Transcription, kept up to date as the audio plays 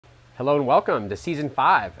Hello and welcome to Season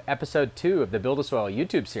 5, Episode 2 of the BuildASoil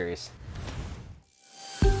YouTube series.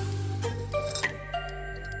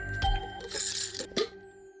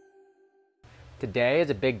 Today is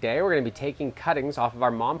a big day. We're going to be taking cuttings off of our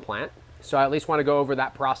mom plant. So I at least want to go over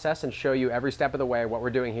that process and show you every step of the way what we're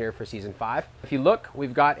doing here for Season 5. If you look,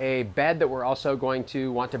 we've got a bed that we're also going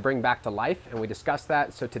to want to bring back to life, and we discussed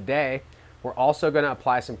that. So today, we're also going to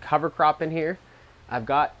apply some cover crop in here. I've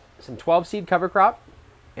got some 12 seed cover crop,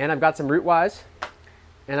 and I've got some root wise,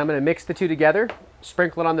 and I'm going to mix the two together,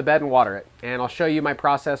 sprinkle it on the bed and water it. And I'll show you my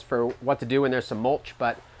process for what to do when there's some mulch,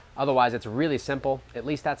 but otherwise it's really simple. At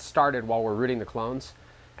least that's started while we're rooting the clones.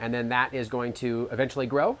 And then that is going to eventually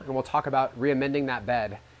grow, and we'll talk about re-amending that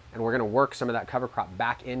bed, and we're going to work some of that cover crop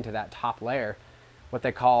back into that top layer, what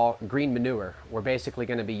they call green manure. We're basically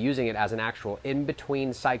going to be using it as an actual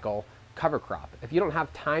in-between cycle cover crop. If you don't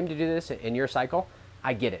have time to do this in your cycle,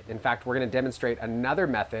 I get it. In fact, we're going to demonstrate another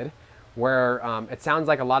method where it sounds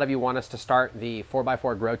like a lot of you want us to start the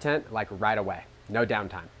 4x4 grow tent like right away, no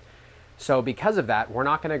downtime. So because of that, we're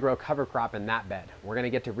not going to grow cover crop in that bed. We're going to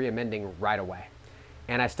get to re-amending right away.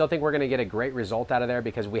 And I still think we're going to get a great result out of there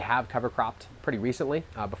because we have cover cropped pretty recently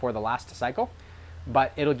before the last cycle.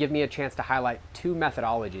 But it'll give me a chance to highlight two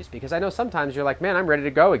methodologies, because I know sometimes you're like, man, I'm ready to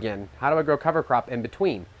go again. How do I grow cover crop in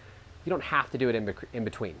between? You don't have to do it in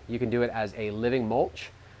between. You can do it as a living mulch.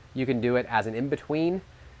 You can do it as an in-between.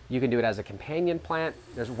 You can do it as a companion plant.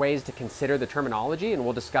 There's ways to consider the terminology, and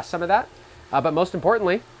we'll discuss some of that. But most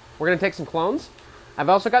importantly, we're going to take some clones. I've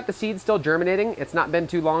also got the seeds still germinating. It's not been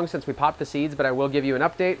too long since we popped the seeds, but I will give you an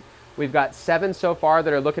update. We've got 7 so far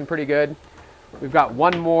that are looking pretty good. We've got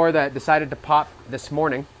 1 more that decided to pop this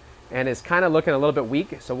morning and is kind of looking a little bit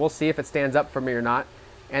weak, so we'll see if it stands up for me or not.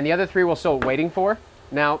 And the other 3 we're still waiting for.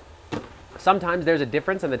 Now, sometimes there's a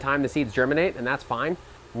difference in the time the seeds germinate, and that's fine.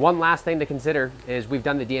 One last thing to consider is we've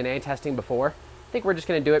done the DNA testing before. I think we're just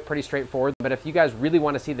going to do it pretty straightforward, but if you guys really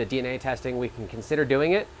want to see the DNA testing, we can consider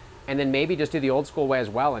doing it. And then maybe just do the old school way as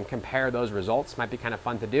well and compare those results. Might be kind of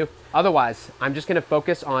fun to do. Otherwise, I'm just going to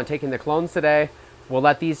focus on taking the clones today. We'll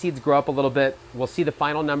let these seeds grow up a little bit. We'll see the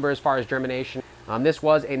final number as far as germination. This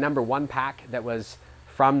was a number 1 pack that was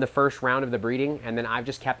from the first round of the breeding, and then I've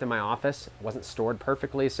just kept in my office. It wasn't stored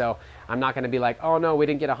perfectly, so I'm not going to be like, oh no, we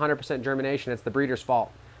didn't get 100% germination. It's the breeder's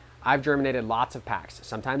fault. I've germinated lots of packs.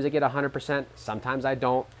 Sometimes I get 100%, sometimes I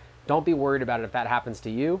don't. Don't be worried about it if that happens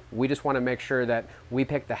to you. We just want to make sure that we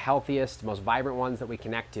pick the healthiest, most vibrant ones that we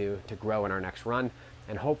connect to grow in our next run,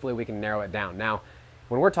 and hopefully we can narrow it down. Now,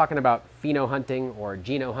 when we're talking about pheno hunting or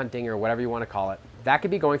geno hunting or whatever you want to call it, that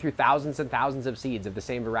could be going through thousands and thousands of seeds of the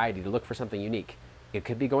same variety to look for something unique. It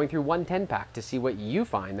could be going through 1 10-pack to see what you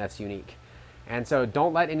find that's unique. And so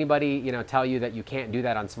don't let anybody, tell you that you can't do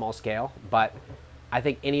that on small scale, but I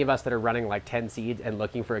think any of us that are running like 10 seeds and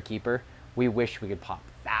looking for a keeper, we wish we could pop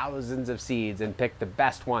thousands of seeds and pick the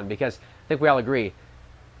best one, because I think we all agree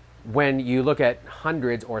when you look at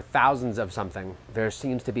hundreds or thousands of something, there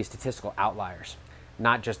seems to be statistical outliers,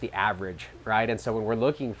 not just the average, right? And so when we're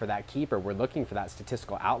looking for that keeper, we're looking for that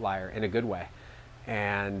statistical outlier in a good way.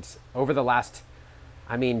 And over the last,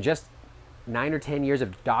 just 9 or 10 years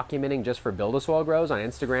of documenting just for BuildASoil grows on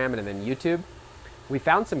Instagram and then YouTube, we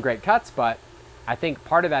found some great cuts, but I think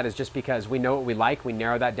part of that is just because we know what we like. We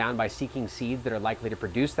narrow that down by seeking seeds that are likely to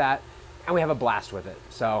produce that, and we have a blast with it.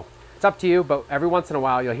 So it's up to you, but every once in a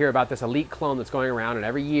while you'll hear about this elite clone that's going around, and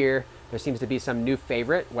every year there seems to be some new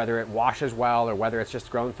favorite, whether it washes well or whether it's just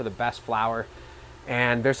grown for the best flower,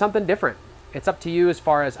 and there's something different. It's up to you as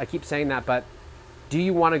far as, I keep saying that, but do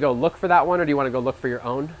you want to go look for that one, or do you want to go look for your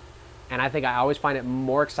own? And I think I always find it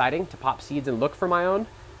more exciting to pop seeds and look for my own.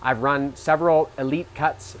 I've run several elite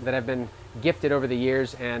cuts that have been gifted over the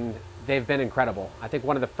years, and they've been incredible. I think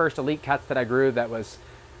one of the first elite cuts that I grew that was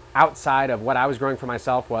outside of what I was growing for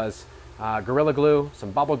myself was Gorilla Glue,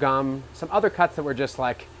 some bubble gum, some other cuts that were just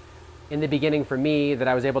like in the beginning for me that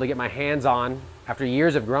I was able to get my hands on. After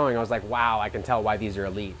years of growing, I was like, wow, I can tell why these are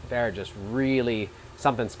elite. They're just really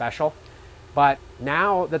something special. But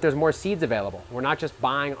now that there's more seeds available, we're not just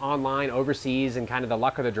buying online overseas and kind of the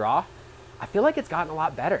luck of the draw, I feel like it's gotten a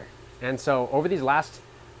lot better. And so over these last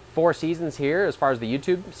 4 seasons here, as far as the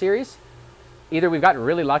YouTube series, either we've gotten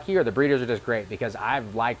really lucky or the breeders are just great, because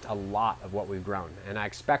I've liked a lot of what we've grown. And I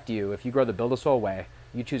expect you, if you grow the BuildASoil way,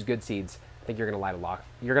 you choose good seeds, I think you're going to like a lot.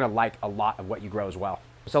 You're going to like a lot of what you grow as well.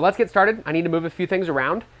 So let's get started. I need to move a few things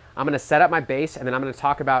around. I'm going to set up my base, and then I'm going to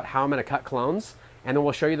talk about how I'm going to cut clones, and then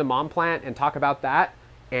we'll show you the mom plant and talk about that.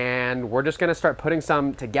 And we're just going to start putting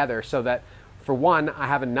some together so that, for one, I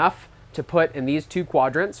have enough to put in these 2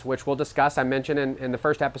 quadrants, which we'll discuss. I mentioned in the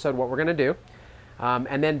first episode what we're going to do.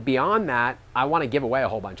 And then beyond that, I want to give away a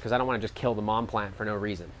whole bunch because I don't want to just kill the mom plant for no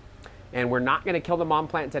reason. And we're not going to kill the mom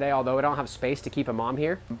plant today, although we don't have space to keep a mom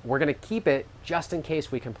here. We're going to keep it just in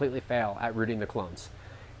case we completely fail at rooting the clones.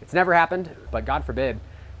 It's never happened, but God forbid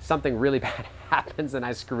something really bad happens and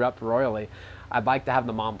I screw up royally. I'd like to have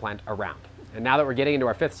the mom plant around. And now that we're getting into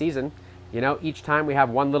our 5th season, you know, each time we have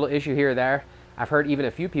one little issue here or there, I've heard even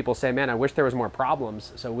a few people say, man, I wish there was more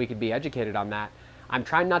problems so we could be educated on that. I'm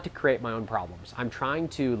trying not to create my own problems. I'm trying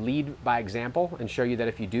to lead by example and show you that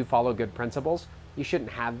if you do follow good principles, you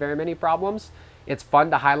shouldn't have very many problems. It's fun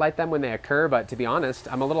to highlight them when they occur, but to be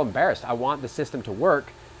honest, I'm a little embarrassed. I want the system to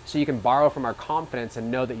work so you can borrow from our confidence and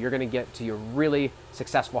know that you're gonna get to your really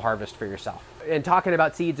successful harvest for yourself. And talking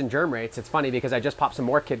about seeds and germ rates, it's funny because I just popped some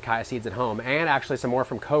more Kid Kaya seeds at home and actually some more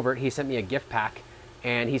from Covert. He sent me a gift pack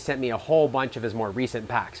and he sent me a whole bunch of his more recent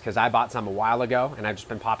packs because I bought some a while ago and I've just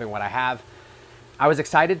been popping what I have. I was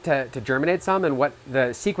excited to germinate some, and what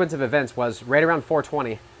the sequence of events was right around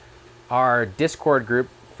 420, our Discord group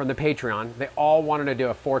from the Patreon, they all wanted to do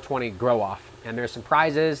a 420 grow off. And there's some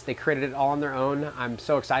prizes. They created it all on their own. I'm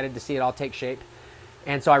so excited to see it all take shape.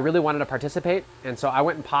 And so I really wanted to participate. And so I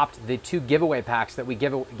went and popped the 2 giveaway packs that we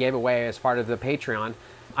gave away as part of the Patreon.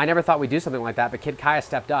 I never thought we'd do something like that, but Kid Kaya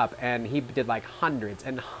stepped up and he did like hundreds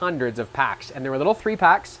and hundreds of packs. And there were little 3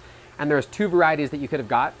 packs and there was 2 varieties that you could have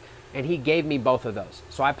got. And he gave me both of those.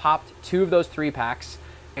 So I popped 2 of those 3 packs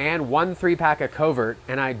and 1 3-pack of Covert,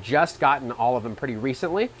 and I just gotten all of them pretty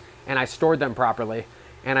recently, and I stored them properly.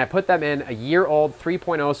 And I put them in a year-old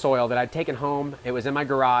 3.0 soil that I'd taken home. It was in my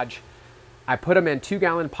garage. I put them in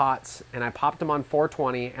 2-gallon pots, and I popped them on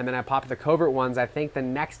 420, and then I popped the Covert ones, I think the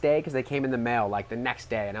next day, because they came in the mail like the next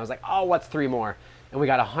day. And I was like, oh, what's 3 more? And we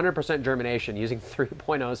got 100% germination using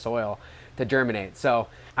 3.0 soil to germinate. So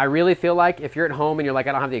I really feel like if you're at home and you're like,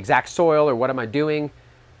 I don't have the exact soil or what am I doing,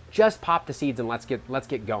 just pop the seeds and let's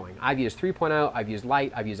get going. I've used 3.0, I've used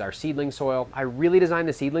light, I've used our seedling soil. I really designed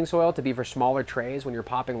the seedling soil to be for smaller trays when you're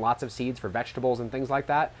popping lots of seeds for vegetables and things like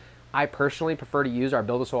that. I personally prefer to use our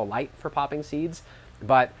BuildASoil light for popping seeds,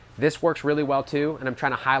 but this works really well too, and I'm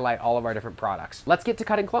trying to highlight all of our different products. Let's get to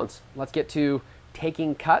cutting clones. Let's get to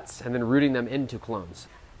taking cuts and then rooting them into clones.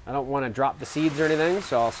 I don't want to drop the seeds or anything,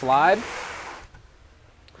 so I'll slide.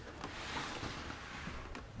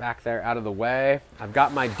 Back there out of the way. I've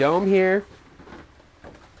got my dome here.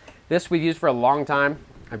 This we've used for a long time.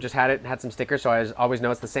 I've just had some stickers, so I always know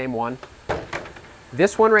it's the same one.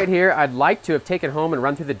 This one right here, I'd like to have taken home and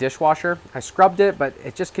run through the dishwasher. I scrubbed it, but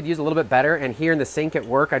it just could use a little bit better. And here in the sink at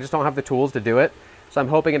work, I just don't have the tools to do it. So I'm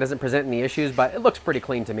hoping it doesn't present any issues, but it looks pretty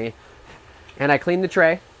clean to me. And I cleaned the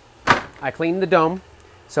tray. I cleaned the dome.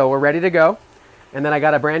 So we're ready to go. And then I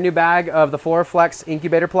got a brand new bag of the FloraFlex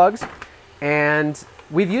incubator plugs. And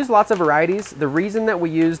we've used lots of varieties. The reason that we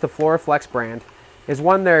use the FloraFlex brand is,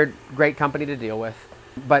 one, they're a great company to deal with.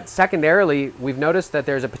 But secondarily, we've noticed that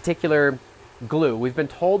there's a particular glue. We've been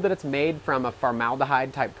told that it's made from a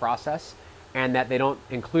formaldehyde type process and that they don't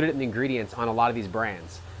include it in the ingredients on a lot of these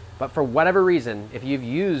brands. But for whatever reason, if you've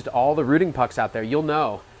used all the rooting pucks out there, you'll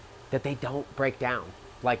know that they don't break down.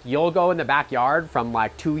 Like, you'll go in the backyard from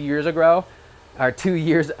like 2 years ago,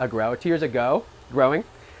 growing,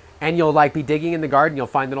 and you'll like be digging in the garden, you'll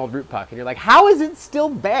find an old root puck and you're like, how is it still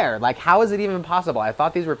there? Like, how is it even possible? I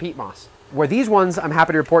thought these were peat moss. Where these ones, I'm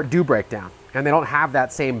happy to report, do break down, and they don't have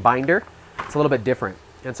that same binder. It's a little bit different.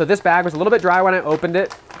 And so this bag was a little bit dry when I opened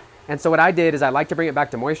it. And so what I did is I like to bring it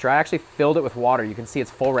back to moisture. I actually filled it with water. You can see it's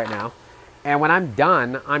full right now. And when I'm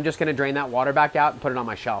done, I'm just gonna drain that water back out and put it on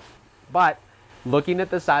my shelf. But looking at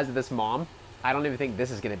the size of this mom, I don't even think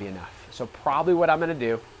this is gonna be enough. So probably what I'm gonna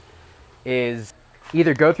do is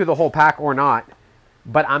either go through the whole pack or not,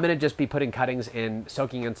 but I'm gonna just be putting cuttings in,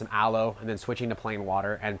 soaking in some aloe, and then switching to plain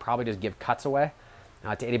water, and probably just give cuts away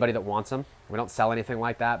to anybody that wants them. We don't sell anything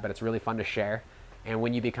like that, but it's really fun to share. And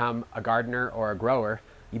when you become a gardener or a grower,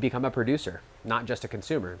 you become a producer, not just a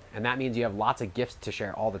consumer. And that means you have lots of gifts to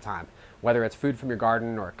share all the time, whether it's food from your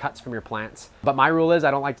garden or cuts from your plants. But my rule is I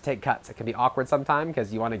don't like to take cuts. It can be awkward sometimes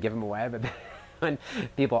because you want to give them away, but when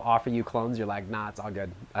people offer you clones, you're like, nah, it's all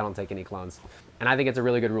good. I don't take any clones. And I think it's a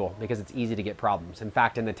really good rule because it's easy to get problems. In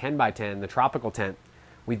fact, in the 10x10, the tropical tent,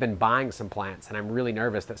 we've been buying some plants, and I'm really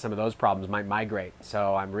nervous that some of those problems might migrate.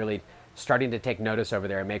 So I'm really starting to take notice over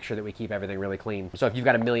there and make sure that we keep everything really clean. So if you've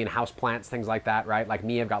got a million house plants, things like that, right? Like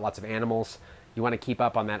me, I've got lots of animals. You want to keep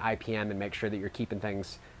up on that IPM and make sure that you're keeping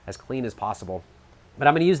things as clean as possible. But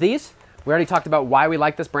I'm going to use these. We already talked about why we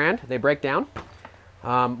like this brand. They break down.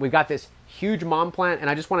 We've got this huge mom plant, and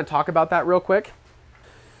I just want to talk about that real quick.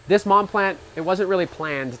 This mom plant, it wasn't really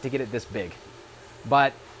planned to get it this big,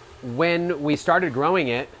 but when we started growing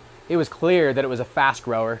it, it was clear that it was a fast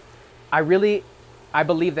grower. I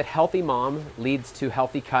believe that healthy mom leads to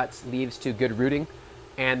healthy cuts, leads to good rooting,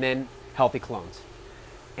 and then healthy clones.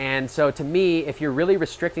 And so to me, if you're really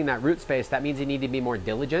restricting that root space, that means you need to be more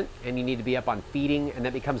diligent and you need to be up on feeding, and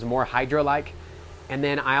that becomes more hydro-like. And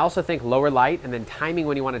then I also think lower light and then timing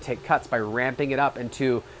when you want to take cuts by ramping it up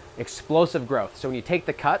into explosive growth. So when you take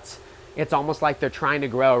the cuts, it's almost like they're trying to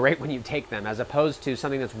grow right when you take them, as opposed to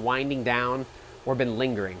something that's winding down or been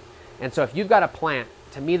lingering. And so if you've got a plant,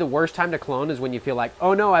 to me, the worst time to clone is when you feel like,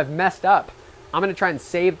 oh no, I've messed up. I'm going to try and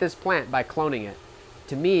save this plant by cloning it.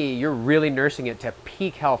 To me, you're really nursing it to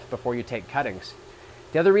peak health before you take cuttings.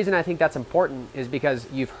 The other reason I think that's important is because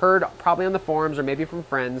you've heard probably on the forums or maybe from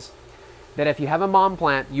friends that if you have a mom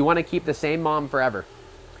plant, you want to keep the same mom forever.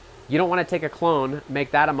 You don't want to take a clone,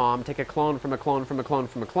 make that a mom, take a clone from a clone from a clone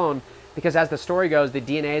from a clone, because as the story goes, the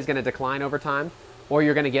DNA is going to decline over time, or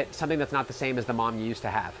you're going to get something that's not the same as the mom you used to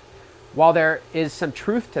have. While there is some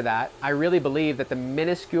truth to that, I really believe that the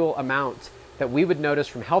minuscule amount that we would notice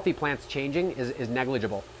from healthy plants changing is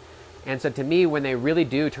negligible. And so to me, when they really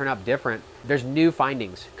do turn up different, there's new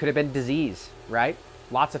findings. Could have been disease, right?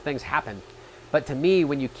 Lots of things happen. But to me,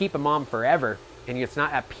 when you keep a mom forever and it's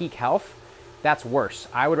not at peak health, that's worse.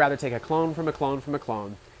 I would rather take a clone from a clone from a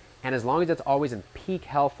clone. And as long as it's always in peak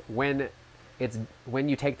health when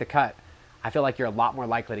you take the cut, I feel like you're a lot more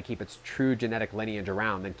likely to keep its true genetic lineage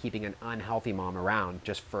around than keeping an unhealthy mom around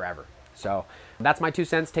just forever. So that's my 2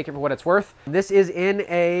 cents. Take it for what it's worth. This is in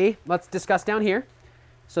a, let's discuss down here.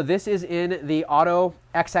 So this is in the Auto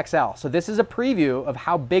XXL. So this is a preview of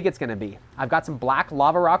how big it's going to be. I've got some black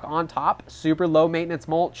lava rock on top, super low maintenance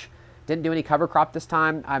mulch. Didn't do any cover crop this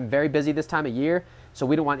time. I'm very busy this time of year, so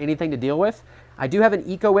we don't want anything to deal with. I do have an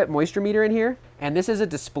EcoWhip moisture meter in here, and this is a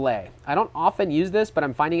display. I don't often use this, but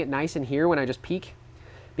I'm finding it nice in here when I just peek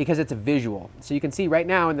because it's a visual. So you can see right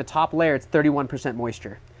now in the top layer, it's 31%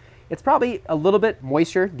 moisture. It's probably a little bit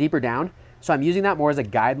moisture deeper down, so I'm using that more as a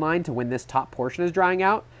guideline to when this top portion is drying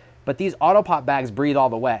out. But these Autopot bags breathe all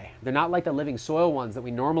the way. They're not like the living soil ones that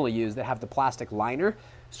we normally use that have the plastic liner,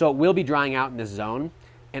 so it will be drying out in this zone.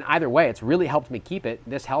 And either way, it's really helped me keep it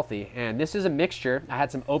this healthy. And this is a mixture. I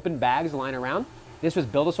had some open bags lying around. This was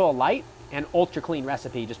BuildASoil Light and Ultra Clean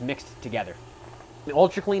recipe just mixed together. The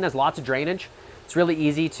Ultra Clean has lots of drainage. It's really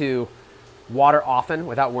easy to water often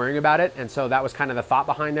without worrying about it, and so that was kind of the thought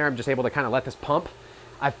behind there. I'm just able to kind of let this pump.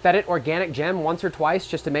 I've fed it organic gem once or twice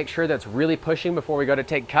just to make sure that it's really pushing before we go to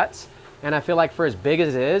take cuts, and I feel like for as big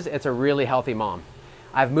as it is, it's a really healthy mom.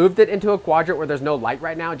 I've moved it into a quadrant where there's no light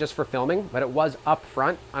right now just for filming, but it was up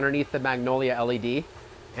front underneath the Magnolia LED,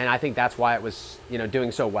 and I think that's why it was,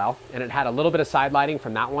 doing so well. And it had a little bit of side lighting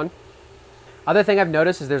from that one. Other thing I've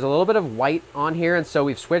noticed is there's a little bit of white on here, and so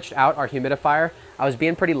we've switched out our humidifier. I was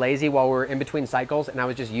being pretty lazy while we were in between cycles, and I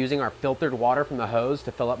was just using our filtered water from the hose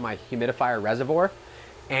to fill up my humidifier reservoir.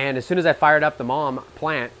 And as soon as I fired up the mom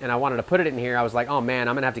plant and I wanted to put it in here, I was like, oh man,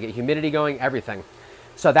 I'm gonna have to get humidity going, everything.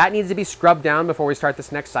 So that needs to be scrubbed down before we start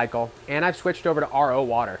this next cycle. And I've switched over to RO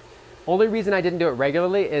water. Only reason I didn't do it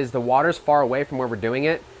regularly is the water's far away from where we're doing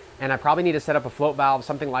it, and I probably need to set up a float valve,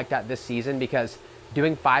 something like that this season, because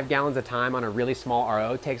doing 5 gallons a time on a really small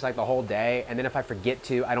RO takes like the whole day, and then if I forget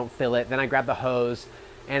to, I don't fill it, then I grab the hose,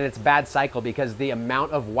 and it's a bad cycle because the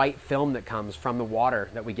amount of white film that comes from the water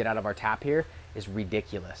that we get out of our tap here is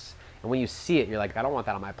ridiculous. And when you see it, you're like, I don't want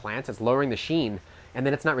that on my plants. It's lowering the sheen, and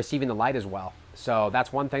then it's not receiving the light as well. So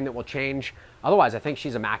that's one thing that will change. Otherwise, I think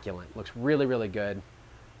she's immaculate. Looks really, really good.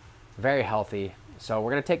 Very healthy. So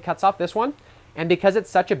we're gonna take cuts off this one. And because it's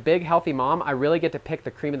such a big, healthy mom, I really get to pick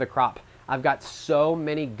the cream of the crop. I've got so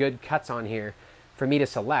many good cuts on here for me to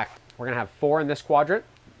select. We're gonna have 4 in this quadrant.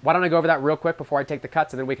 Why don't I go over that real quick before I take the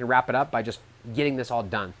cuts, and then we can wrap it up by just getting this all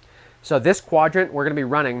done. So this quadrant, we're gonna be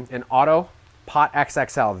running an Auto Pot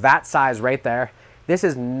XXL, that size right there. This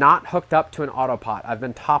is not hooked up to an Auto Pot. I've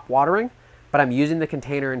been top watering, but I'm using the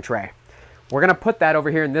container and tray. We're gonna put that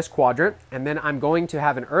over here in this quadrant, and then I'm going to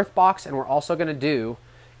have an earth box, and we're also gonna do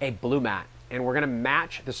a blue mat, and we're gonna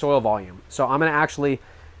match the soil volume. So I'm gonna actually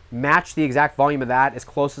match the exact volume of that as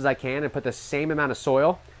close as I can and put the same amount of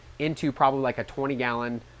soil into probably like a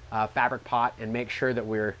 20-gallon fabric pot, and make sure that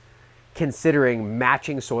we're considering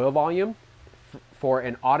matching soil volume for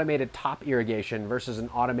an automated top irrigation versus an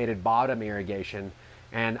automated bottom irrigation.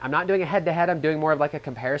 And I'm not doing a head-to-head, I'm doing more of like a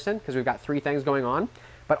comparison because we've got 3 things going on,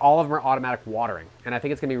 but all of them are automatic watering. And I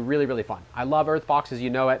think it's gonna be really, really fun. I love earth boxes,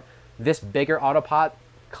 you know it. This bigger Auto Pot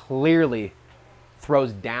clearly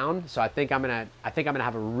throws down, so I think I'm gonna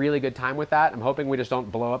have a really good time with that. I'm hoping we just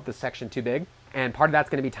don't blow up this section too big. And part of that's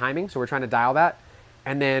gonna be timing, so we're trying to dial that.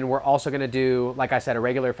 And then we're also gonna do, like I said, a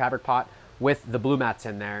regular fabric pot with the blue mats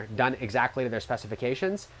in there, done exactly to their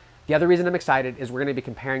specifications. The other reason I'm excited is we're going to be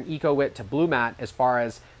comparing EcoWit to blue mat, as far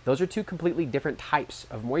as those are two completely different types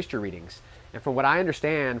of moisture readings. And from what I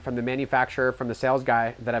understand from the manufacturer, from the sales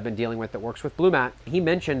guy that I've been dealing with that works with blue mat, he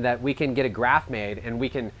mentioned that we can get a graph made and we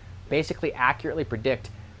can basically accurately predict,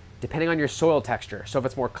 depending on your soil texture. So if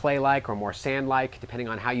it's more clay-like or more sand-like, depending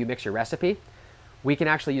on how you mix your recipe, we can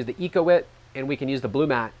actually use the EcoWit and we can use the blue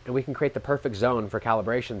mat and we can create the perfect zone for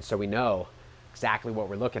calibration so we know exactly what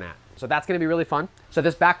we're looking at. So that's gonna be really fun. So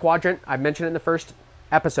this back quadrant, I mentioned it in the first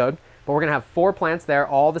episode, but we're gonna have 4 plants there,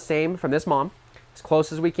 all the same from this mom, as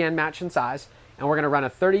close as we can match in size. And we're gonna run a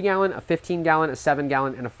 30 gallon, a 15 gallon, a 7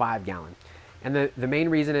 gallon, and a 5 gallon. And the main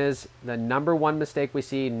reason is the #1 mistake we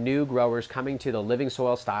see new growers coming to the living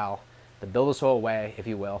soil style, the BuildASoil way, if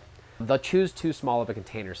you will, they'll choose too small of a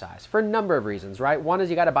container size for a number of reasons, right? One is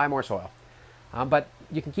you gotta buy more soil, but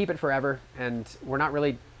you can keep it forever, and we're not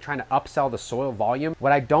really trying to upsell the soil volume.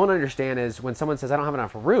 What I don't understand is when someone says, I don't have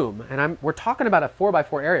enough room, and we're talking about a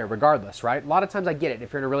 4x4 area regardless, right? A lot of times I get it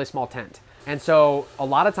if you're in a really small tent. And so a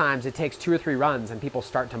lot of times it takes 2 or 3 runs and people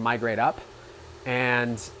start to migrate up.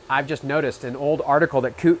 And I've just noticed an old article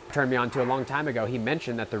that Coot turned me on to a long time ago. He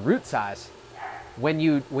mentioned that the root size, when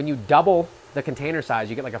you double the container size,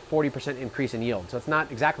 you get like a 40% increase in yield. So it's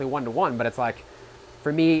not exactly 1-to-1, but it's like,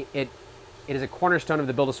 for me, it is a cornerstone of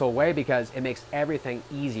the BuildASoil way because it makes everything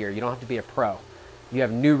easier. You don't have to be a pro. You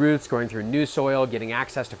have new roots going through new soil, getting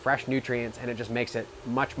access to fresh nutrients, and it just makes it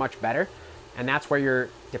much, much better. And that's where you're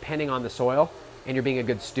depending on the soil and you're being a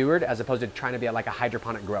good steward as opposed to trying to be like a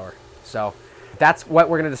hydroponic grower. So that's what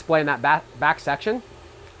we're gonna display in that back section.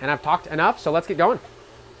 And I've talked enough, so let's get going.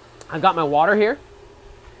 I've got my water here.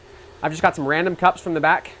 I've just got some random cups from the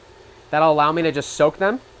back that'll allow me to just soak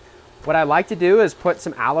them. What I like to do is put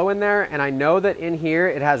some aloe in there, and I know that in here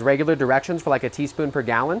it has regular directions for like a teaspoon per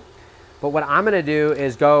gallon. But what I'm gonna do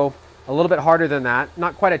is go a little bit harder than that,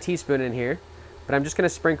 not quite a teaspoon in here, but I'm just gonna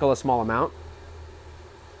sprinkle a small amount.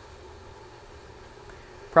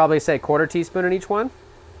 Probably say 1/4 teaspoon in each one.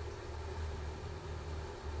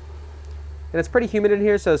 And it's pretty humid in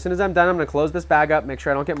here, so as soon as I'm done, I'm gonna close this bag up, make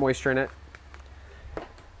sure I don't get moisture in it.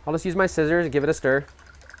 I'll just use my scissors and give it a stir.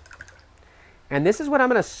 And this is what I'm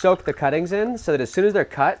gonna soak the cuttings in, so that as soon as they're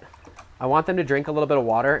cut, I want them to drink a little bit of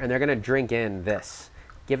water, and they're gonna drink in this,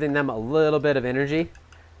 giving them a little bit of energy,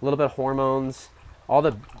 a little bit of hormones, all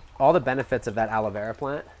the benefits of that aloe vera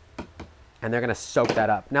plant. And they're gonna soak that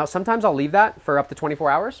up. Now, sometimes I'll leave that for up to 24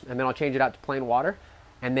 hours, and then I'll change it out to plain water.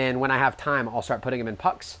 And then when I have time, I'll start putting them in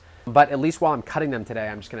pucks. But at least while I'm cutting them today,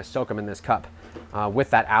 I'm just gonna soak them in this cup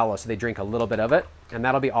with that aloe so they drink a little bit of it. And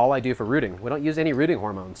that'll be all I do for rooting. We don't use any rooting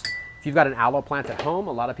hormones. If you've got an aloe plant at home,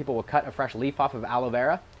 a lot of people will cut a fresh leaf off of aloe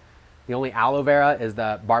vera. The only aloe vera is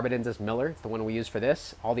the Barbadensis Miller. It's the one we use for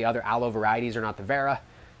this. All the other aloe varieties are not the vera.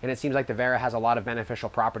 And it seems like the vera has a lot of beneficial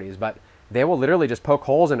properties, but they will literally just poke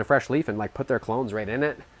holes in a fresh leaf and like put their clones right in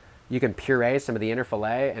it. You can puree some of the inner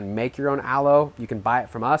fillet and make your own aloe. You can buy it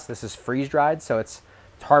from us. This is freeze dried, so it's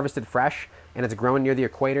harvested fresh and it's grown near the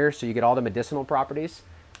equator, so you get all the medicinal properties.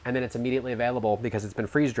 And then it's immediately available because it's been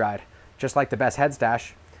freeze dried. Just like the best head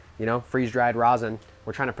stash, you know, freeze dried rosin.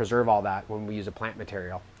 We're trying to preserve all that when we use a plant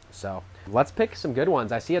material. So let's pick some good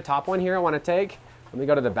ones. I see a top one here I want to take. Let me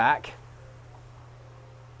go to the back.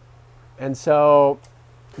 And so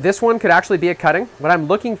this one could actually be a cutting. What I'm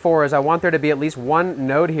looking for is I want there to be at least one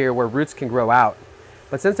node here where roots can grow out.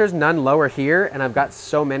 But since there's none lower here and I've got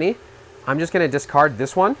so many, I'm just gonna discard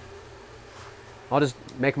this one. I'll just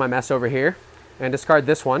make my mess over here and discard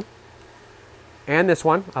this one and this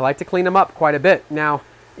one. I like to clean them up quite a bit. Now,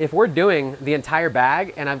 if we're doing the entire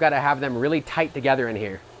bag and I've got to have them really tight together in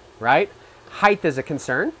here, right? Height is a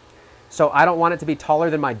concern. So I don't want it to be taller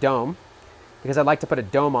than my dome because I'd like to put a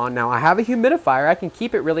dome on. Now I have a humidifier. I can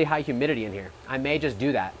keep it really high humidity in here. I may just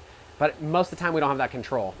do that. But most of the time we don't have that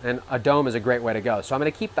control, and a dome is a great way to go. So I'm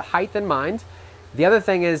gonna keep the height in mind. The other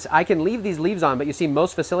thing is I can leave these leaves on, but you see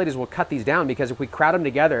most facilities will cut these down because if we crowd them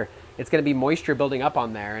together, it's gonna be moisture building up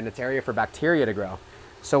on there and it's area for bacteria to grow.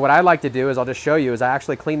 So what I like to do is I'll just show you is I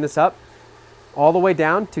actually clean this up all the way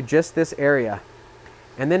down to just this area.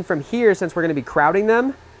 And then from here, since we're gonna be crowding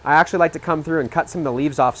them, I actually like to come through and cut some of the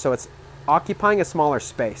leaves off so it's occupying a smaller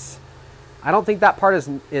space. I don't think that part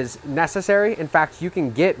is necessary. In fact, you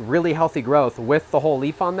can get really healthy growth with the whole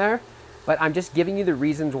leaf on there, but I'm just giving you the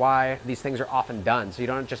reasons why these things are often done, so you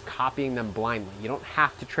don't just copying them blindly. You don't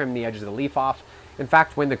have to trim the edges of the leaf off. In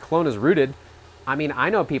fact, when the clone is rooted, I mean, I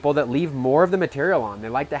know people that leave more of the material on. They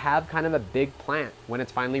like to have kind of a big plant when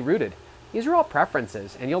it's finally rooted. These are all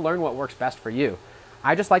preferences, and you'll learn what works best for you.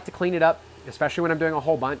 I just like to clean it up, especially when I'm doing a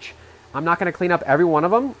whole bunch. I'm not gonna clean up every one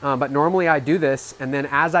of them, but normally I do this, and then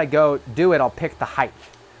as I go do it, I'll pick the height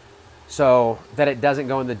so that it doesn't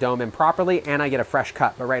go in the dome improperly and I get a fresh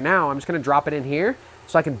cut. But right now, I'm just gonna drop it in here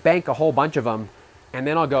so I can bank a whole bunch of them, and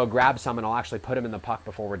then I'll go grab some and I'll actually put them in the puck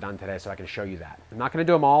before we're done today so I can show you that. I'm not gonna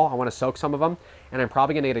do them all. I wanna soak some of them, and I'm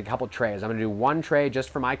probably gonna get a couple trays. I'm gonna do one tray just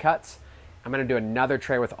for my cuts. I'm gonna do another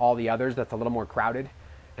tray with all the others that's a little more crowded,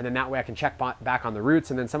 and then that way I can check back on the roots,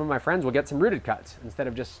 and then some of my friends will get some rooted cuts instead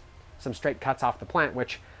of just some straight cuts off the plant,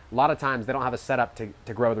 which a lot of times they don't have a setup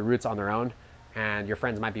to grow the roots on their own, and your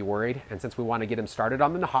friends might be worried. And since we want to get them started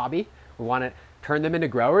on the hobby, we want to turn them into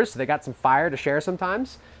growers so they got some fire to share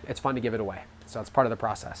sometimes, it's fun to give it away. So it's part of the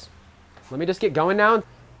process. Let me just get going now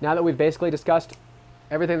that we've basically discussed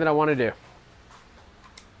everything that I want to do.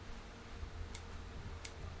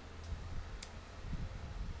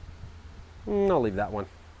 I'll leave that one.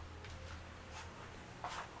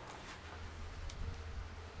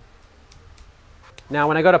 Now,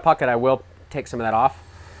 when I go to puck it, I will take some of that off.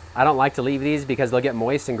 I don't like to leave these because they'll get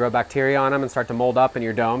moist and grow bacteria on them and start to mold up in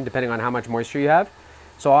your dome, depending on how much moisture you have.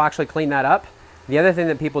 So I'll actually clean that up. The other thing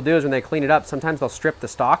that people do is when they clean it up, sometimes they'll strip the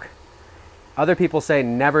stalk. Other people say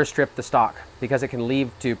never strip the stalk because it can lead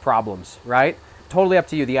to problems, right? Totally up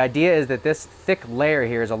to you. The idea is that this thick layer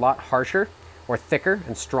here is a lot harsher or thicker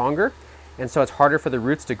and stronger, and so it's harder for the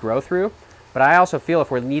roots to grow through. But I also feel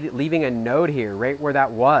if we're leaving a node here, right where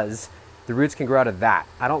that was, the roots can grow out of that.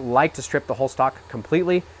 I don't like to strip the whole stalk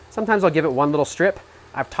completely. Sometimes I'll give it one little strip.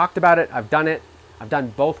 I've talked about it, I've done it. I've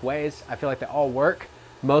done both ways. I feel like they all work.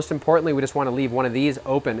 Most importantly, we just want to leave one of these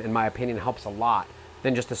open, in my opinion, helps a lot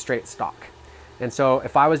than just a straight stalk. And so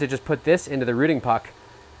if I was to just put this into the rooting puck,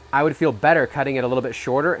 I would feel better cutting it a little bit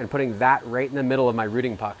shorter and putting that right in the middle of my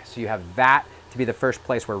rooting puck. So you have that to be the first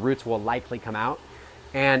place where roots will likely come out.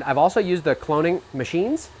 And I've also used the cloning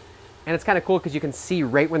machines, and it's kind of cool because you can see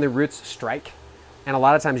right when the roots strike. And a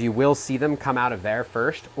lot of times you will see them come out of there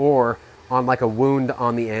first or on like a wound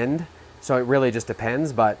on the end. So it really just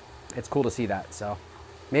depends, but it's cool to see that. So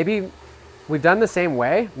maybe we've done the same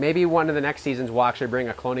way. Maybe one of the next seasons we'll actually bring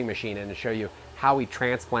a cloning machine in and show you how we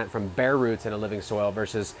transplant from bare roots in a living soil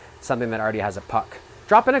versus something that already has a puck.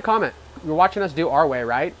 Drop in a comment. You're watching us do our way,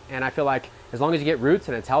 right? And I feel like as long as you get roots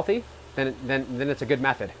and it's healthy, then it's a good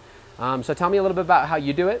method. So tell me a little bit about how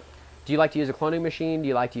you do it. Do you like to use a cloning machine? Do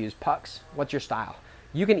you like to use pucks? What's your style?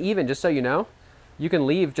 You can even, just so you know, you can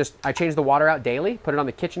leave I change the water out daily, put it on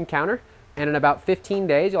the kitchen counter, and in about 15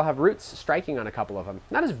 days, you'll have roots striking on a couple of them.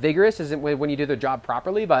 Not as vigorous as when you do the job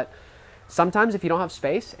properly, but sometimes if you don't have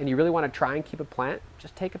space and you really want to try and keep a plant,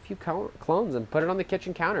 just take a few clones and put it on the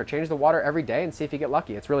kitchen counter. Change the water every day and see if you get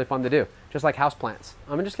lucky. It's really fun to do, just like house plants.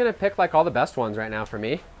 I'm just gonna pick like all the best ones right now for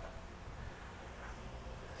me.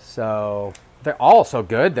 So they're all so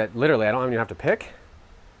good that literally I don't even have to pick.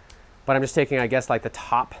 But I'm just taking, I guess, like the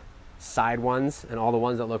top side ones and all the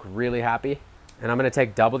ones that look really happy. And I'm gonna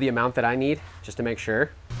take double the amount that I need just to make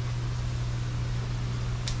sure.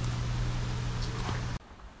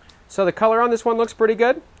 So the color on this one looks pretty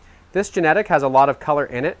good. This genetic has a lot of color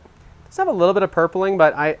in it. It does have a little bit of purpling,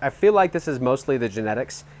 but I feel like this is mostly the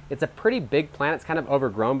genetics. It's a pretty big plant. It's kind of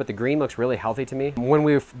overgrown, but the green looks really healthy to me.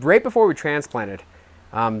 Right before we transplanted,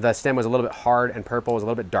 the stem was a little bit hard and purple was a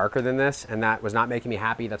little bit darker than this, and that was not making me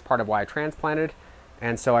happy. That's part of why I transplanted.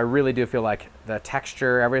 And so I really do feel like the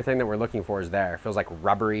texture, everything that we're looking for is there. It feels like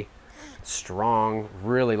rubbery, strong,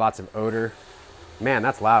 really lots of odor. Man,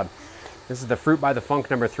 that's loud. This is the Fruit by the Funk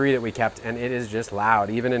 #3 that we kept, and it is just loud,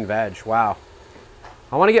 even in veg. Wow.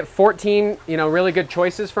 I want to get 14, really good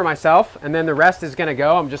choices for myself, and then the rest is gonna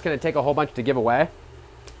go. I'm just gonna take a whole bunch to give away.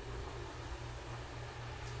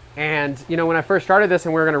 And when I first started this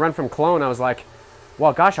and we were gonna run from clone, I was like,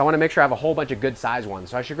 well, gosh, I wanna make sure I have a whole bunch of good size ones.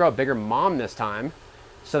 So I should grow a bigger mom this time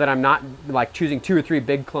so that I'm not like choosing 2 or 3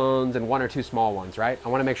 big clones and 1 or 2 small ones, right? I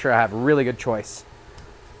wanna make sure I have a really good choice.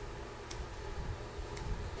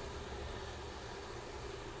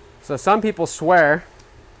 So some people swear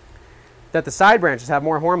that the side branches have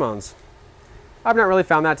more hormones. I've not really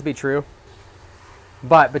found that to be true.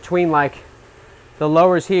 But between like the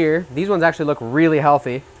lowers here, these ones actually look really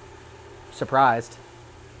healthy. Surprised.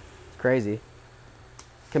 It's crazy.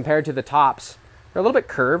 Compared to the tops, they're a little bit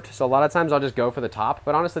curved, so a lot of times I'll just go for the top,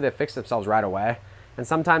 but honestly they fix themselves right away. And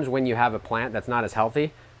sometimes when you have a plant that's not as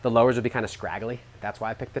healthy, the lowers will be kind of scraggly. That's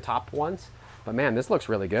why I picked the top ones. But man, this looks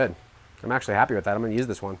really good. I'm actually happy with that. I'm gonna use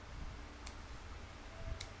this one.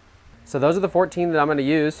 So those are the 14 that I'm gonna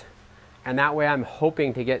use, and that way I'm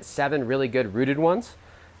hoping to get 7 really good rooted ones.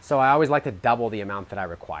 So I always like to double the amount that I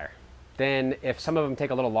require. Then if some of them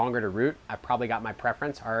take a little longer to root, I've probably got my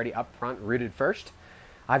preference already up front rooted first.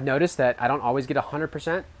 I've noticed that I don't always get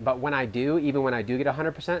 100%, but when I do, even when I do get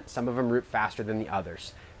 100%, some of them root faster than the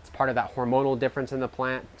others. It's part of that hormonal difference in the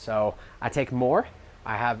plant. So I take more.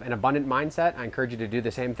 I have an abundant mindset. I encourage you to do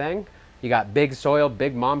the same thing. You got big soil,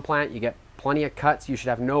 big mom plant, you get plenty of cuts. You should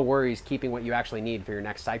have no worries keeping what you actually need for your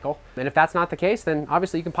next cycle. And if that's not the case, then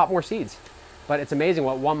obviously you can pop more seeds. But it's amazing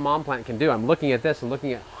what one mom plant can do. I'm looking at this and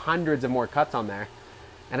looking at hundreds of more cuts on there.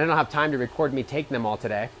 And I don't have time to record me taking them all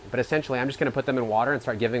today. But essentially, I'm just gonna put them in water and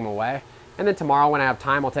start giving them away. And then tomorrow when I have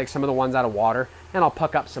time, I'll take some of the ones out of water and I'll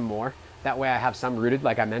puck up some more. That way I have some rooted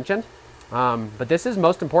like I mentioned. But this is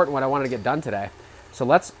most important what I wanted to get done today. So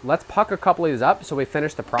let's puck a couple of these up so we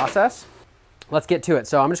finish the process. Let's get to it.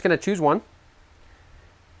 So I'm just gonna choose one.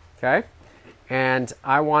 Okay, and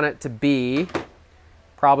I want it to be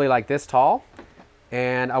probably like this tall,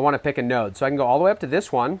 and I want to pick a node. So I can go all the way up to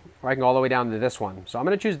this one, or I can go all the way down to this one. So I'm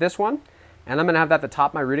going to choose this one, and I'm going to have that at the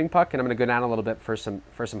top of my rooting puck, and I'm going to go down a little bit for some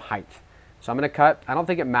height. So I'm going to cut, I don't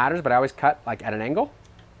think it matters, but I always cut like at an angle.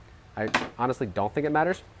 I honestly don't think it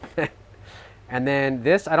matters. And then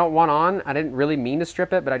this I don't want on. I didn't really mean to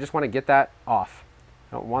strip it, but I just want to get that off.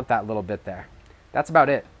 I don't want that little bit there. That's about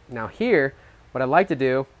it. Now here, what I'd like to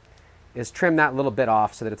do is trim that little bit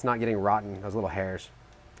off so that it's not getting rotten, those little hairs.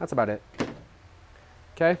 That's about it.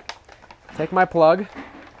 Okay, take my plug.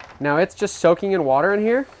 Now it's just soaking in water in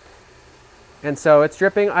here. And so it's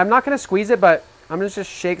dripping. I'm not gonna squeeze it, but I'm gonna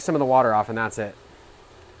just shake some of the water off and that's it.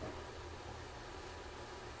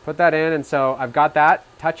 Put that in, and so I've got that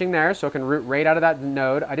touching there so it can root right out of that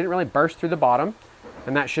node. I didn't really burst through the bottom,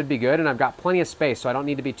 and that should be good. And I've got plenty of space, so I don't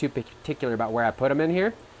need to be too particular about where I put them in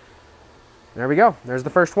here. There we go, there's the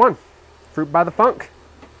first one. Fruit by the funk.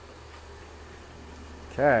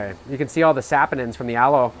 Okay, you can see all the saponins from the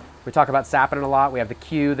aloe. We talk about saponin a lot. We have the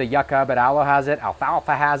Q, the yucca, but aloe has it,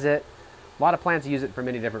 alfalfa has it. A lot of plants use it for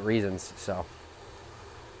many different reasons, so.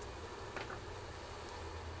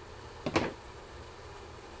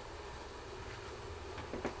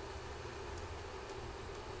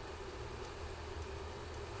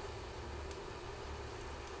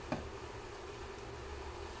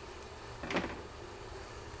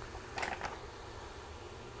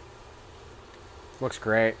 Looks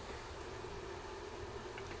great.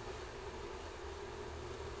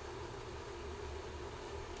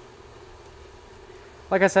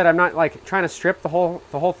 Like I said, I'm not like trying to strip the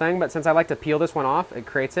whole thing, but since I like to peel this one off, it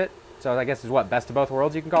creates it. So I guess is what, best of both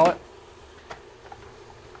worlds you can call it.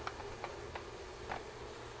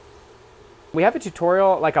 We have a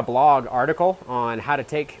tutorial, like a blog article on how to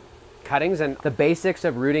take cuttings and the basics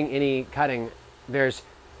of rooting any cutting. There's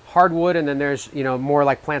hardwood, and then there's, you know, more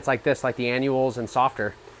like plants like this, like the annuals and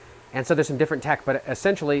softer. And so there's some different tech, but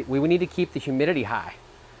essentially we need to keep the humidity high,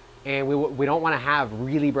 and we don't want to have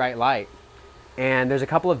really bright light. And there's a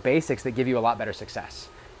couple of basics that give you a lot better success.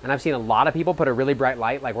 And I've seen a lot of people put a really bright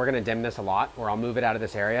light, like we're going to dim this a lot, or I'll move it out of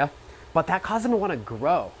this area, but that causes them to want to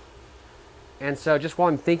grow. And so just while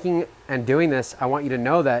I'm thinking and doing this, I want you to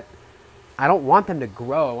know that I don't want them to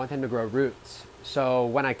grow. I want them to grow roots. So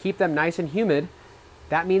when I keep them nice and humid,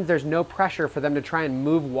 that means there's no pressure for them to try and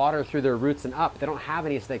move water through their roots and up. They don't have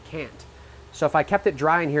any, so they can't. So if I kept it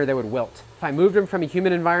dry in here, they would wilt. If I moved them from a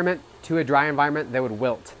humid environment to a dry environment, they would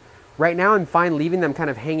wilt. Right now, I'm fine leaving them kind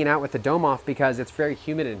of hanging out with the dome off because it's very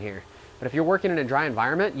humid in here. But if you're working in a dry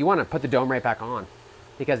environment, you want to put the dome right back on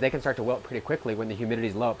because they can start to wilt pretty quickly when the humidity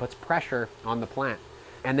is low. It puts pressure on the plant.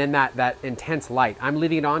 And then that intense light. I'm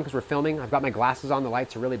leaving it on because we're filming. I've got my glasses on, the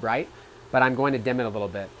lights are really bright, but I'm going to dim it a little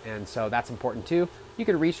bit. And so that's important too. You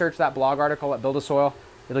can research that blog article at BuildASoil.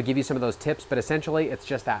 It'll give you some of those tips, but essentially it's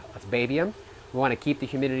just that. Let's baby them. We want to keep the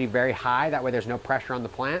humidity very high. That way there's no pressure on the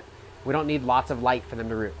plant. We don't need lots of light for them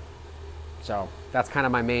to root. So that's kind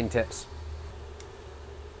of my main tips.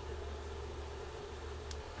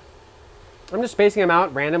 I'm just spacing them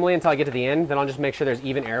out randomly until I get to the end. Then I'll just make sure there's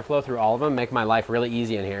even airflow through all of them, make my life really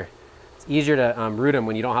easy in here. It's easier to root them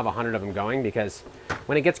when you don't have 100 of them going, because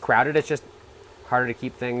when it gets crowded, it's just harder to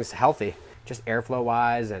keep things healthy. Just airflow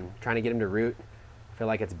wise and trying to get them to root. I feel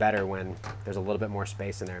like it's better when there's a little bit more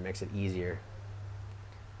space in there. It makes it easier.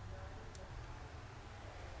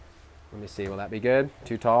 Let me see, will that be good?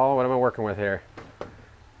 Too tall? What am I working with here?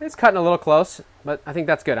 It's cutting a little close, but I think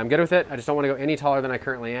that's good. I'm good with it. I just don't want to go any taller than I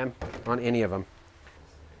currently am on any of them.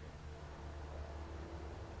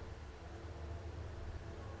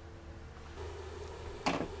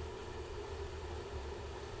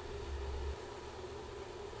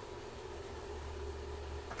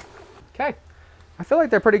 Okay, I feel like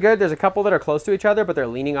they're pretty good. There's a couple that are close to each other, but they're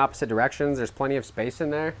leaning opposite directions. There's plenty of space in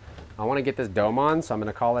there. I want to get this dome on, so I'm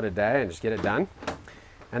going to call it a day and just get it done.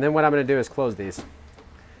 And then what I'm going to do is close these.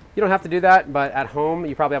 You don't have to do that, but at home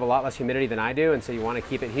you probably have a lot less humidity than I do, and so you want to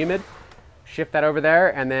keep it humid. Shift that over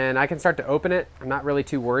there, and then I can start to open it. I'm not really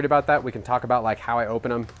too worried about that. We can talk about like how I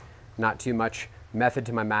open them. Not too much method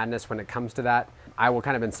to my madness when it comes to that. I will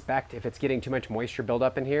kind of inspect if it's getting too much moisture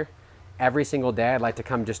buildup in here. Every single day I'd like to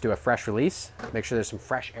come just do a fresh release, make sure there's some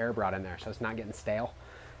fresh air brought in there so it's not getting stale.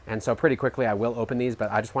 And so pretty quickly I will open these,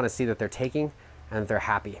 but I just want to see that they're taking and that they're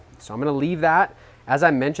happy. So I'm going to leave that. As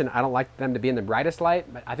I mentioned, I don't like them to be in the brightest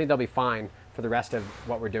light, but I think they'll be fine for the rest of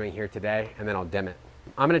what we're doing here today, and then I'll dim it.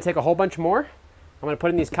 I'm going to take a whole bunch more. I'm going to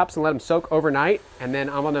put in these cups and let them soak overnight, and then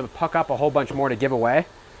I'm going to puck up a whole bunch more to give away.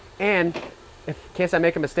 And in case I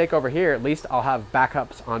make a mistake over here, at least I'll have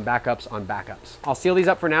backups on backups on backups. I'll seal these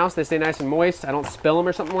up for now so they stay nice and moist. I don't spill them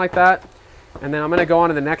or something like that. And then I'm going to go on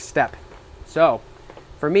to the next step. So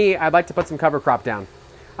for me, I'd like to put some cover crop down.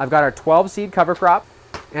 I've got our 12 seed cover crop,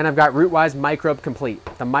 and I've got Rootwise Microbe Complete.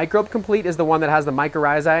 The Microbe Complete is the one that has the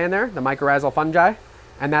mycorrhizae in there, the mycorrhizal fungi,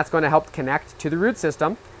 and that's going to help connect to the root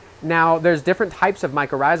system. Now, there's different types of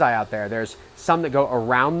mycorrhizae out there. There's some that go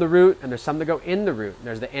around the root, and there's some that go in the root.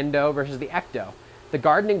 There's the endo versus the ecto. The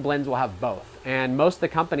gardening blends will have both, and most of the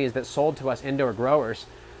companies that sold to us indoor growers,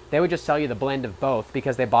 they would just sell you the blend of both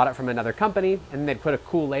because they bought it from another company, and they'd put a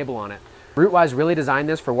cool label on it. Rootwise really designed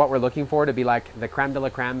this for what we're looking for, to be like the creme de la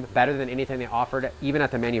creme, better than anything they offered, even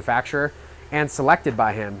at the manufacturer, and selected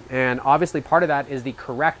by him. And obviously part of that is the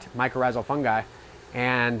correct mycorrhizal fungi,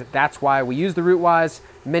 and that's why we use the Rootwise,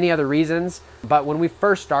 many other reasons. But when we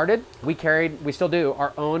first started, we still do,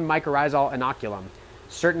 our own mycorrhizal inoculum.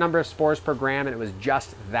 Certain number of spores per gram, and it was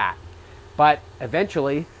just that. But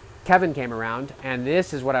eventually, Kevin came around, and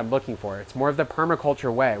this is what I'm looking for. It's more of the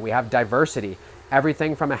permaculture way. We have diversity.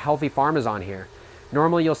 Everything from a healthy farm is on here.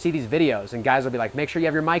 Normally you'll see these videos and guys will be like, make sure you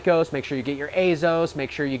have your mycos, make sure you get your azos,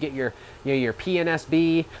 make sure you get your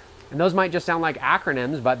PNSB. And those might just sound like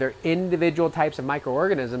acronyms, but they're individual types of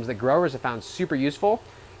microorganisms that growers have found super useful.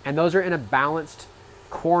 And those are in a balanced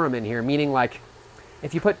quorum in here, meaning like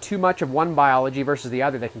if you put too much of one biology versus the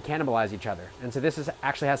other, they can cannibalize each other. And so this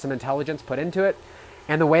actually has some intelligence put into it.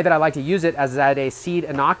 And the way that I like to use it is as a seed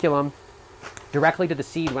inoculum directly to the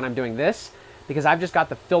seed when I'm doing this, because I've just got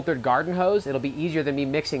the filtered garden hose. It'll be easier than me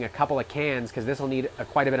mixing a couple of cans because this will need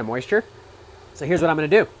quite a bit of moisture. So here's what I'm going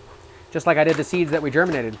to do. Just like I did the seeds that we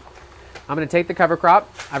germinated. I'm going to take the cover crop.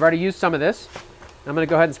 I've already used some of this. I'm going to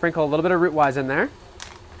go ahead and sprinkle a little bit of Rootwise in there.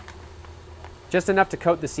 Just enough to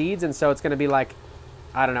coat the seeds, and so it's going to be like,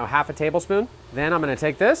 I don't know, half a tablespoon. Then I'm going to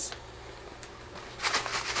take this.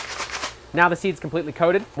 Now the seed's completely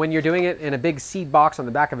coated. When you're doing it in a big seed box on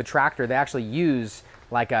the back of a tractor, they actually use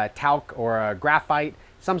like a talc or a graphite,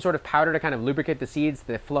 some sort of powder to kind of lubricate the seeds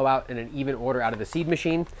that flow out in an even order out of the seed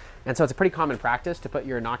machine. And so it's a pretty common practice to put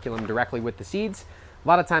your inoculum directly with the seeds. A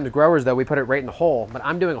lot of times growers though, we put it right in the hole, but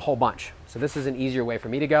I'm doing a whole bunch. So this is an easier way for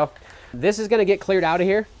me to go. This is gonna get cleared out of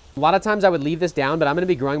here. A lot of times I would leave this down, but I'm gonna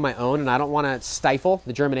be growing my own and I don't wanna stifle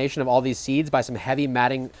the germination of all these seeds by some heavy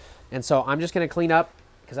matting. And so I'm just gonna clean up,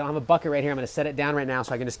 because I don't have a bucket right here. I'm gonna set it down right now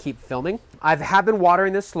so I can just keep filming. I have been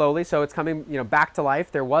watering this slowly, so it's coming back to life.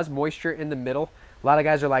 There was moisture in the middle. A lot of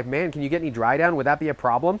guys are like, man, can you get any dry down? Would that be a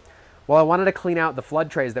problem? Well, I wanted to clean out the flood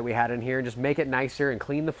trays that we had in here and just make it nicer and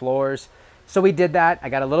clean the floors. So we did that. I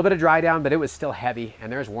got a little bit of dry down, but it was still heavy and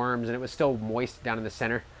there's worms and it was still moist down in the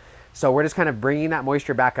center. So we're just kind of bringing that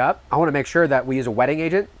moisture back up. I wanna make sure that we use a wetting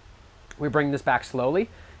agent. We bring this back slowly.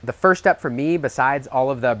 The first step for me, besides all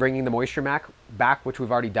of the bringing the moisture back, which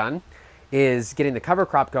we've already done, is getting the cover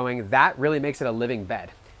crop going. That really makes it a living bed.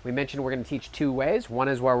 We mentioned we're gonna teach two ways. One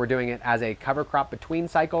is where we're doing it as a cover crop between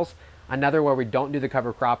cycles. Another where we don't do the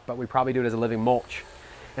cover crop, but we probably do it as a living mulch.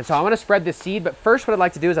 And so I wanna spread the seed, but first what I'd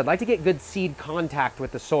like to do is I'd like to get good seed contact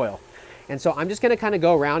with the soil. And so I'm just gonna kind of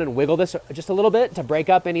go around and wiggle this just a little bit to break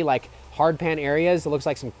up any like hard pan areas. It looks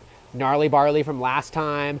like some gnarly barley from last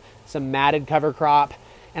time, some matted cover crop.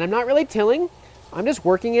 And I'm not really tilling, I'm just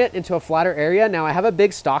working it into a flatter area. Now I have a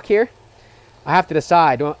big stalk here. I have to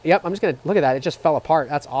decide, well, yep, I'm just gonna, look at that, it just fell apart.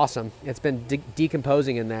 That's awesome. It's been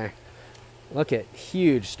decomposing in there. Look at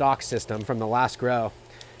huge stalk system from the last grow.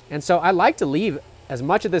 And so I like to leave as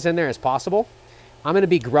much of this in there as possible. I'm gonna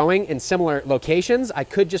be growing in similar locations. I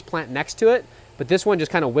could just plant next to it, but this one just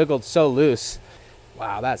kind of wiggled so loose.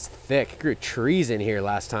 Wow, that's thick. Grew trees in here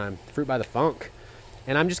last time. Fruit by the funk.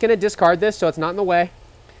 And I'm just gonna discard this so it's not in the way.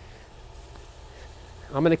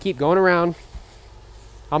 I'm gonna keep going around.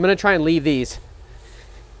 I'm gonna try and leave these.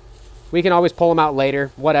 We can always pull them out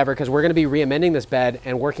later, whatever, because we're gonna be re-amending this bed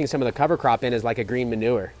and working some of the cover crop in as like a green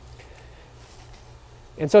manure.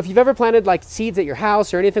 And so if you've ever planted like seeds at your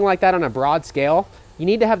house or anything like that on a broad scale, you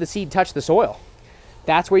need to have the seed touch the soil.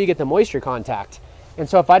 That's where you get the moisture contact. And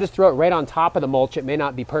so if I just throw it right on top of the mulch, it may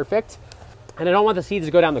not be perfect. And I don't want the seeds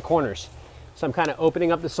to go down the corners. So I'm kind of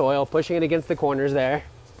opening up the soil, pushing it against the corners there.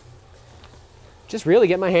 Just really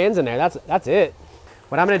get my hands in there. That's it.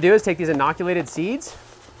 What I'm gonna do is take these inoculated seeds,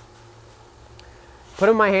 put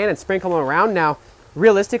them in my hand and sprinkle them around. Now,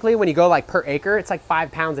 realistically, when you go like per acre, it's like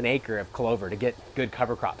 5 pounds an acre of clover to get good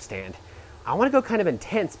cover crop stand. I wanna go kind of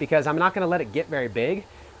intense because I'm not gonna let it get very big.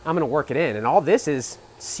 I'm gonna work it in. And all this is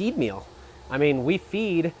seed meal. I mean, we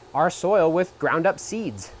feed our soil with ground up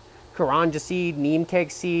seeds. Karanja seed, neem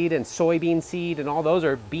cake seed, and soybean seed, and all those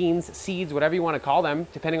are beans, seeds, whatever you wanna call them,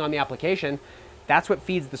 depending on the application. That's what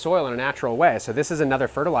feeds the soil in a natural way. So this is another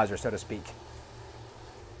fertilizer, so to speak.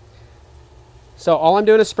 So all I'm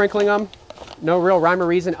doing is sprinkling them. No real rhyme or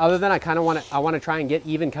reason other than I want to try and get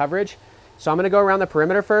even coverage. So I'm going to go around the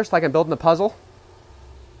perimeter first, like I'm building a puzzle.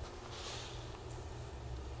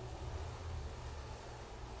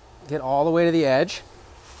 Get all the way to the edge.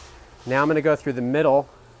 Now I'm going to go through the middle.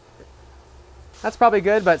 That's probably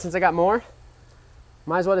good, but since I got more,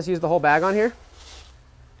 might as well just use the whole bag on here.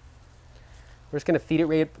 We're just going to feed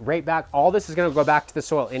it right back. All this is going to go back to the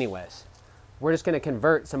soil anyways. We're just going to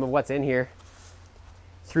convert some of what's in here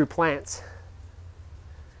through plants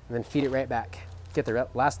and then feed it right back. Get the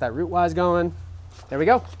last of that root wise going. There we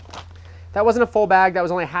go. That wasn't a full bag. That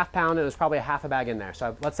was only a half pound. And it was probably a half a bag in there.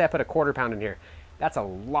 So let's say I put a 1/4 pound in here. That's a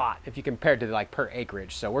lot if you compare it to like per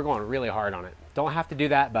acreage. So we're going really hard on it. Don't have to do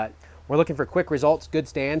that, but we're looking for quick results, good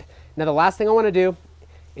stand. Now the last thing I want to do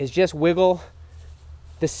is just wiggle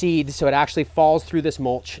the seed so it actually falls through this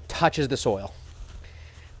mulch, touches the soil.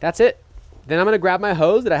 That's it. Then I'm going to grab my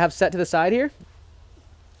hose that I have set to the side here,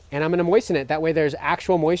 and I'm going to moisten it. That way there's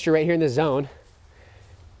actual moisture right here in this zone.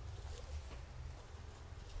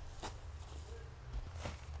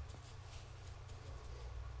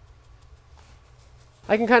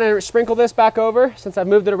 I can kind of sprinkle this back over since I've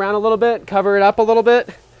moved it around a little bit, cover it up a little bit.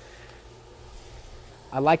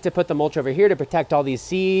 I like to put the mulch over here to protect all these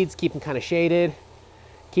seeds, keep them kind of shaded,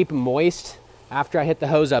 keep them moist after I hit the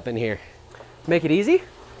hose up in here. Make it easy.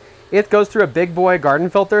 It goes through a big boy garden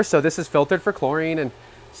filter, so this is filtered for chlorine and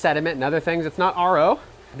sediment and other things. It's not RO,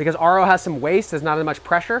 because RO has some waste, there's not as much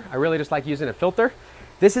pressure. I really just like using a filter.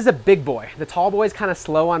 This is a big boy. The tall boy is kind of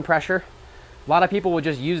slow on pressure. A lot of people will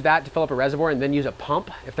just use that to fill up a reservoir and then use a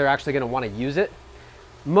pump if they're actually gonna wanna use it.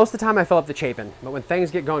 Most of the time I fill up the Chapin, but when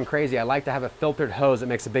things get going crazy, I like to have a filtered hose that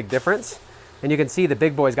makes a big difference. And you can see the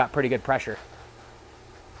big boy's got pretty good pressure.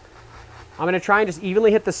 I'm gonna try and just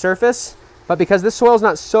evenly hit the surface, but because this soil's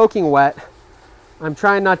not soaking wet, I'm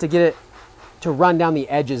trying not to get it to run down the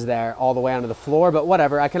edges there all the way onto the floor, but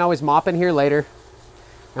whatever, I can always mop in here later.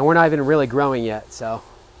 And we're not even really growing yet, so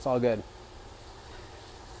it's all good.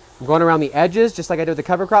 I'm going around the edges, just like I did with the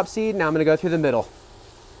cover crop seed. Now I'm gonna go through the middle.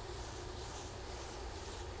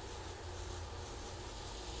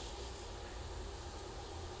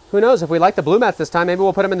 Who knows, if we like the blue mats this time, maybe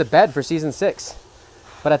we'll put them in the bed for season 6.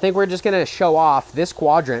 But I think we're just gonna show off this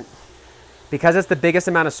quadrant. Because it's the biggest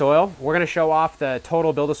amount of soil, we're gonna show off the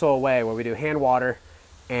total BuildASoil way, where we do hand water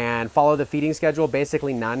and follow the feeding schedule,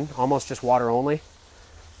 basically none, almost just water only.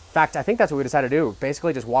 In fact, I think that's what we decided to do,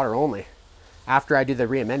 basically just water only after I do the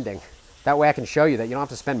re-amending. That way I can show you that you don't have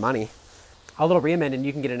to spend money. A little re-amend and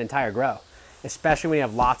you can get an entire grow, especially when you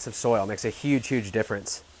have lots of soil. It makes a huge, huge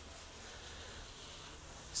difference.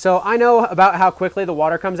 So I know about how quickly the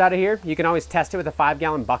water comes out of here. You can always test it with a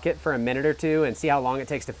 5-gallon bucket for a minute or two and see how long it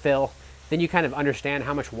takes to fill. Then you kind of understand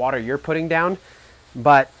how much water you're putting down.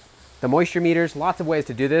 But the moisture meters, lots of ways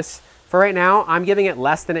to do this. For right now, I'm giving it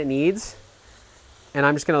less than it needs, and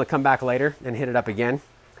I'm just gonna come back later and hit it up again.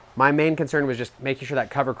 My main concern was just making sure that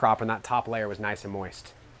cover crop and that top layer was nice and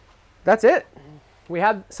moist. That's it. We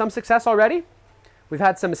had some success already. We've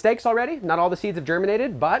had some mistakes already. Not all the seeds have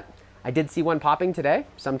germinated, but I did see one popping today.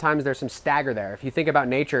 Sometimes there's some stagger there. If you think about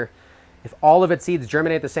nature, if all of its seeds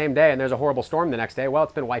germinate the same day and there's a horrible storm the next day, well,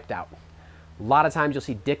 it's been wiped out. A lot of times you'll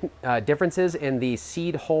see differences in the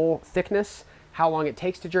seed hole thickness, how long it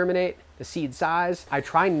takes to germinate, the seed size. I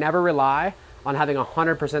try never rely on having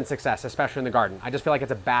 100% success, especially in the garden. I just feel like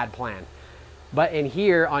it's a bad plan. But in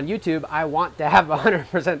here on YouTube, I want to have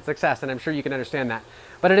 100% success, and I'm sure you can understand that.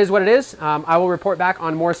 But it is what it is. I will report back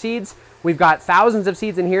on more seeds. We've got thousands of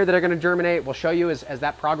seeds in here that are gonna germinate. We'll show you as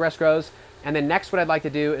that progress grows. And then next, what I'd like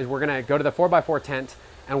to do is we're gonna go to the 4x4 tent,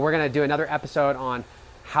 and we're gonna do another episode on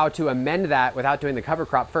how to amend that without doing the cover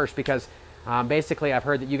crop first, because basically I've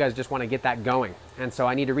heard that you guys just wanna get that going. And so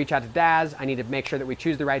I need to reach out to Daz. I need to make sure that we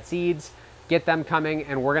choose the right seeds, get them coming,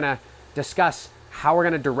 and we're gonna discuss how we're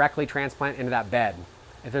gonna directly transplant into that bed.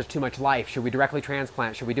 If there's too much life, should we directly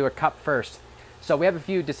transplant? Should we do a cup first? So we have a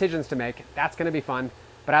few decisions to make. That's gonna be fun.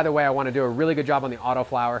 But either way, I wanna do a really good job on the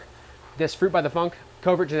autoflower. This Fruit by the Funk,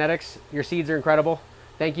 Covert Genetics, your seeds are incredible.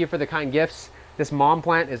 Thank you for the kind gifts. This mom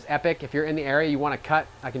plant is epic. If you're in the area, you wanna cut,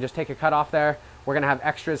 I can just take a cut off there. We're gonna have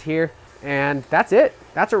extras here. And that's it.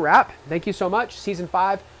 That's a wrap. Thank you so much. Season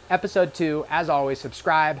 5, Episode 2. As always,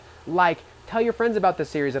 subscribe, like, tell your friends about this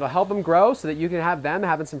series. It'll help them grow so that you can have them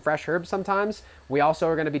having some fresh herbs sometimes. We also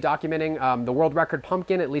are going to be documenting the world record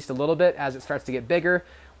pumpkin at least a little bit as it starts to get bigger.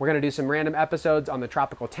 We're going to do some random episodes on the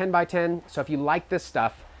tropical 10x10. So if you like this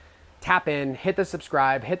stuff, tap in, hit the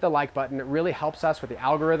subscribe, hit the like button. It really helps us with the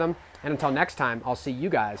algorithm. And until next time, I'll see you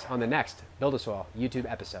guys on the next BuildASoil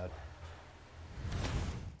YouTube episode.